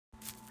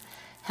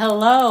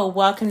Hello,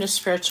 welcome to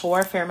Spiritual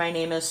Warfare. My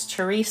name is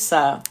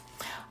Teresa.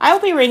 I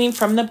will be reading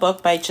from the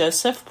book by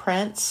Joseph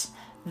Prince,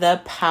 The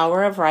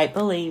Power of Right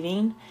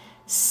Believing,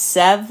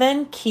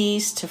 7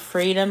 Keys to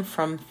Freedom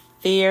from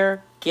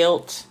Fear,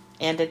 Guilt,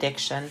 and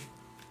Addiction.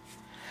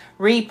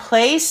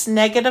 Replace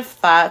negative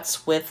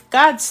thoughts with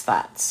God's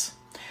thoughts.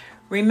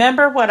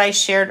 Remember what I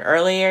shared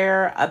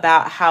earlier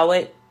about how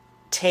it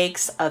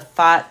takes a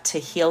thought to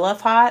heal a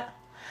thought?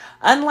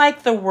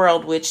 Unlike the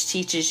world, which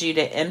teaches you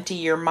to empty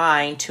your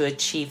mind to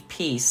achieve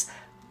peace,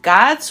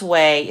 God's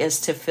way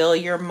is to fill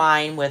your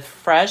mind with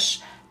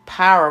fresh,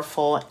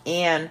 powerful,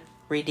 and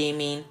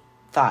redeeming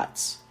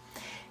thoughts.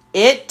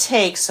 It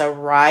takes a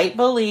right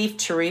belief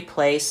to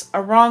replace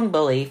a wrong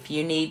belief.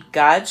 You need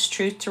God's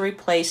truth to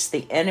replace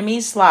the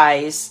enemy's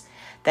lies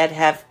that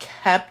have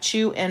kept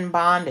you in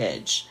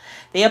bondage.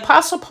 The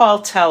Apostle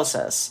Paul tells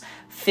us,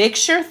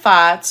 fix your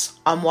thoughts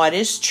on what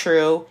is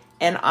true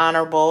and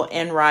honorable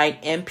and right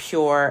and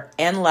pure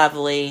and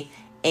lovely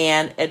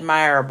and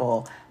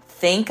admirable.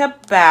 Think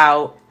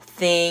about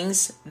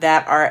things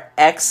that are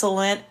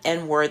excellent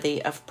and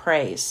worthy of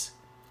praise.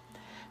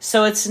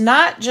 So it's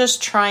not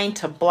just trying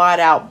to blot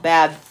out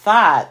bad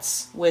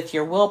thoughts with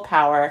your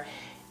willpower.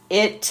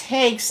 It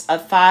takes a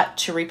thought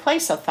to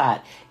replace a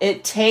thought.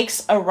 It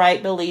takes a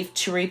right belief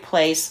to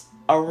replace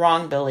a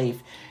wrong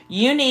belief.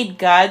 You need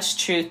God's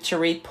truth to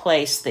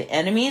replace the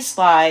enemy's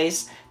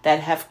lies that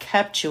have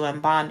kept you in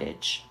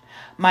bondage.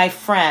 My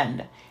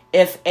friend,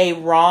 if a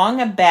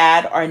wrong, a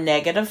bad, or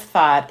negative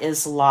thought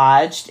is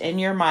lodged in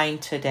your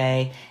mind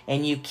today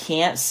and you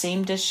can't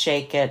seem to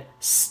shake it,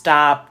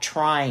 stop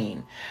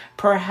trying.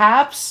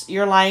 Perhaps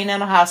you're lying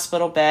in a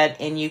hospital bed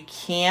and you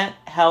can't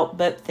help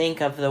but think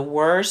of the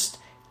worst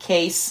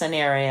case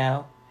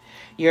scenario.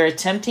 You're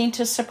attempting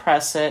to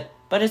suppress it,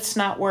 but it's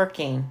not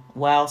working.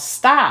 Well,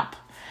 stop.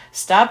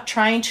 Stop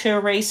trying to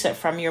erase it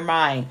from your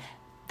mind.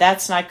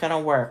 That's not going to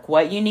work.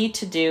 What you need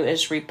to do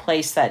is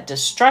replace that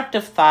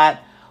destructive thought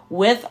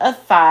with a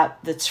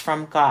thought that's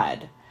from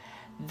God.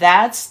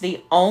 That's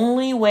the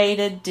only way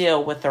to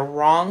deal with a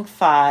wrong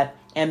thought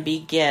and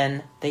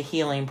begin the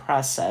healing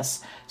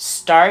process.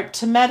 Start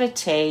to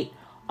meditate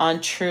on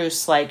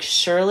truths like,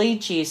 surely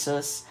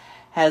Jesus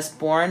has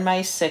borne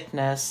my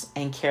sickness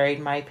and carried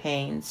my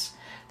pains.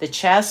 The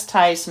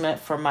chastisement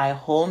for my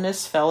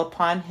wholeness fell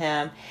upon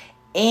him,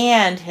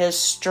 and his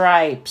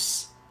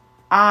stripes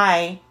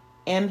I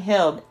am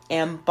healed,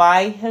 and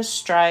by his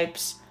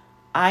stripes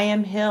I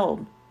am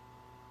healed.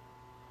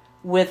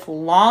 With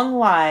long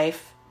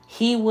life,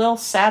 he will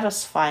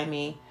satisfy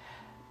me.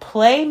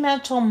 Play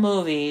mental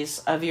movies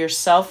of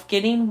yourself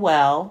getting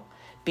well,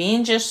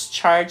 being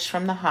discharged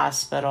from the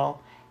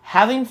hospital,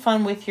 having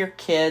fun with your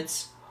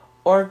kids,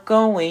 or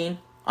going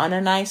on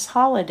a nice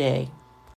holiday.